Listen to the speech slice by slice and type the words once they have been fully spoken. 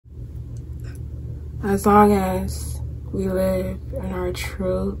As long as we live in our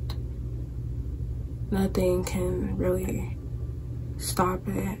truth, nothing can really stop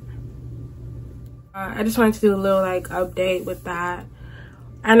it. I just wanted to do a little like update with that.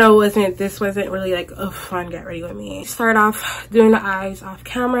 I know this wasn't really like a fun get ready with me. Start off doing the eyes off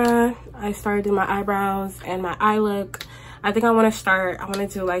camera. I started doing my eyebrows and my eye look. I think I want to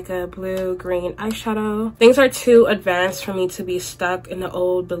do like a blue green eyeshadow. Things are too advanced for me to be stuck in the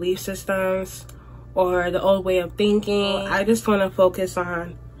old belief systems or the old way of thinking. I just want to focus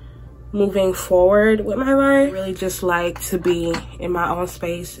on moving forward with my life. I really just like to be in my own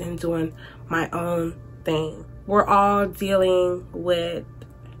space and doing my own thing. We're all dealing with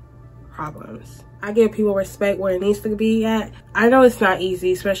problems. I give people respect where it needs to be at. I know it's not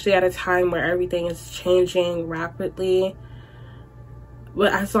easy, especially at a time where everything is changing rapidly.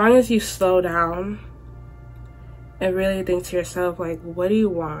 But as long as you slow down and really think to yourself, like, what do you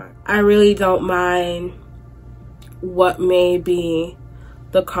want? I really don't mind what may be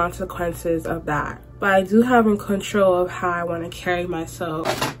the consequences of that. But I do have in control of how I want to carry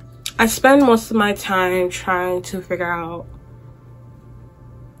myself. I spend most of my time trying to figure out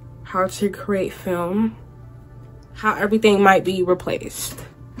how to create film, how everything might be replaced.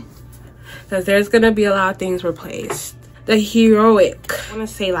 Because there's gonna be a lot of things replaced. The heroic, I wanna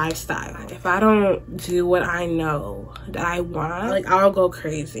say lifestyle. If I don't do what I know that I want, like, I'll go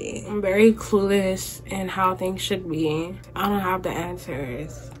crazy. I'm very clueless in how things should be. I don't have the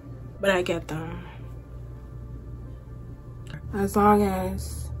answers, but I get them. As long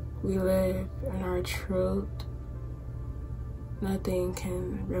as we live in our truth, nothing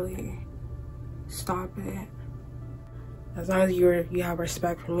can really stop it. As long as you have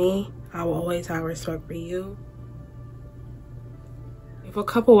respect for me, I will always have respect for you. If a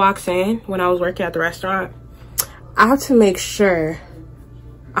couple walks in when I was working at the restaurant, I have to make sure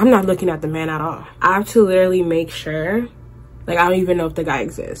I'm not looking at the man at all. I have to literally make sure, like, I don't even know if the guy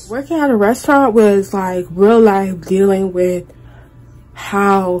exists. Working at a restaurant was like real life dealing with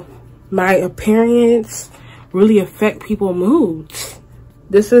how my appearance really affect people's moods.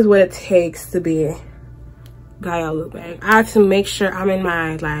 This is what it takes to be Gaia Lubin. I have to make sure I'm in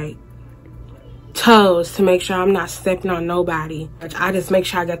my like toes to make sure I'm not stepping on nobody. I just make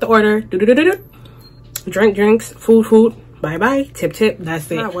sure I get the order. Drinks, food, bye, tip,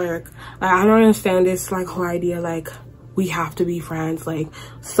 that's it. Not work. Like, I don't understand this like whole idea like we have to be friends. Like,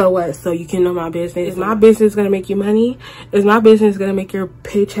 so what? So you can know my business? Is my business gonna make you money? Is my business gonna make your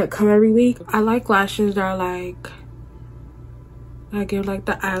paycheck come every week? I like lashes that are like, I give like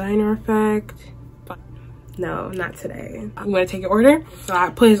the eyeliner effect. But no, not today. I'm gonna take your order. So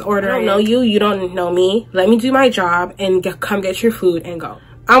I put his order. I don't know you, you don't know me. Let me do my job and come get your food and go.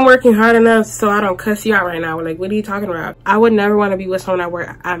 I'm working hard enough so I don't cuss you out right now. Like, what are you talking about? I would never want to be with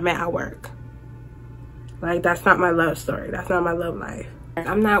someone I met at work. Like, that's not my love story. That's not my love life.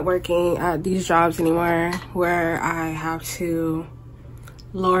 I'm not working at these jobs anymore where I have to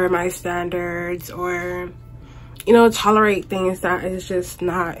lower my standards or, you know, tolerate things that is just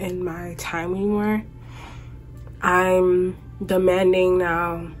not in my time anymore. I'm demanding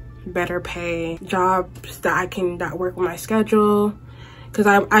now better pay, jobs that work with my schedule. Because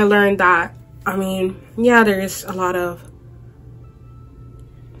I learned that, I mean, yeah, there's a lot of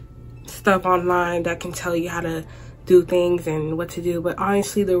stuff online that can tell you how to do things and what to do, but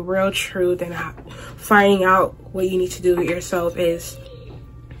honestly the real truth and finding out what you need to do with yourself is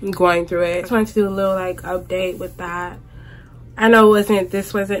going through it. I just wanted to do a little like update with that. I know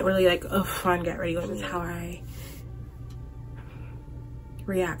this wasn't really like a fun get ready with me. How I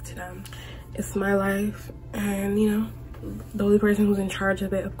react to them. It's my life, and you know, the only person who's in charge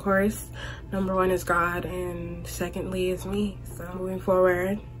of it, of course, number one is God, and secondly is me. So moving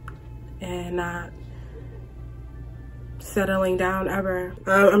forward and not settling down ever.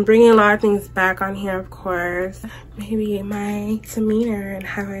 I'm bringing a lot of things back on here, of course. Maybe my demeanor and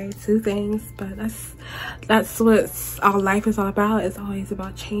how I do things, but that's what all life is all about. It's always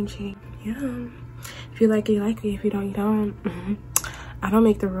about changing. Yeah. If you like it, you like it. If you don't, you don't. I don't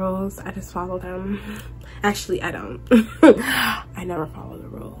make the rules. I just follow them. Actually, I don't. I never follow the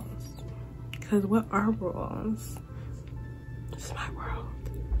rules. Because what are rules? It's my world.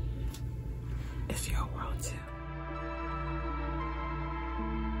 It's your world too.